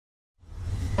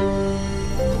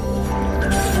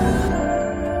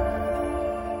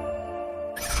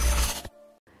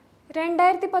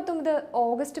2019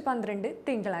 August 12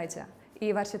 തിങ്കളാഴ്ച. ഈ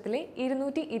വർഷത്തിലെ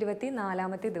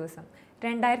 224ാമത്തെ ദിവസം.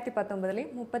 2019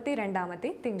 32ാമത്തെ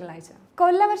തിങ്കളാഴ്ച.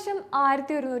 കൊല്ലവർഷം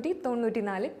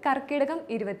 1194, കർക്കിടകം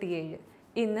 27.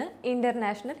 ഇന്ന്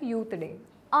ഇന്റർനാഷണൽ യൂത്ത് ഡേ.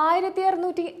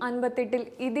 1658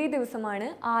 ഇതേ ദിവസമാണ്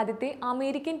ആദ്യത്തെ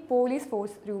അമേരിക്കൻ പോലീസ്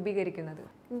ഫോഴ്സ് രൂപീകരിക്കുന്നത്.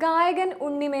 ഗായകൻ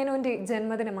ഉണ്ണിമേനോന്റെ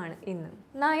ജന്മദിനമാണ് ഇന്ന്.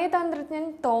 നയതന്ത്രജ്ഞൻ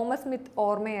തോമസ് സ്മിത്ത്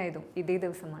ഓർമ്മയായതും ഇതേ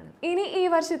ദിവസമാണ്. ഇനി ഈ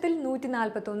വർഷത്തിൽ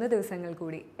 141 ദിവസങ്ങൾ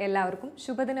കൂടി. എല്ലാവർക്കും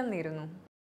ശുഭദിനം നേരുന്നു.